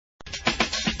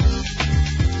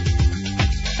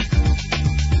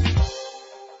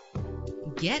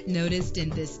Get noticed in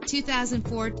this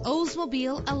 2004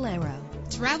 Oldsmobile Alero.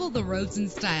 Travel the roads in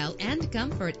style and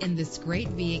comfort in this great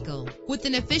vehicle. With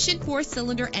an efficient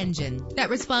 4-cylinder engine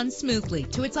that responds smoothly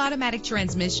to its automatic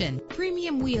transmission,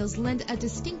 premium wheels lend a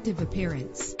distinctive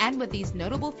appearance. And with these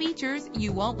notable features,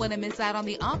 you won't want to miss out on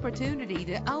the opportunity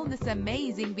to own this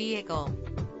amazing vehicle.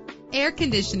 Air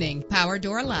conditioning, power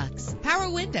door locks, power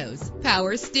windows,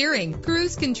 power steering,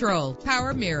 cruise control,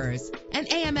 power mirrors, an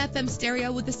AM/FM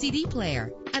stereo with a CD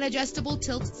player, an adjustable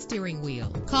tilt steering wheel.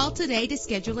 Call today to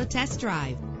schedule a test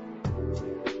drive.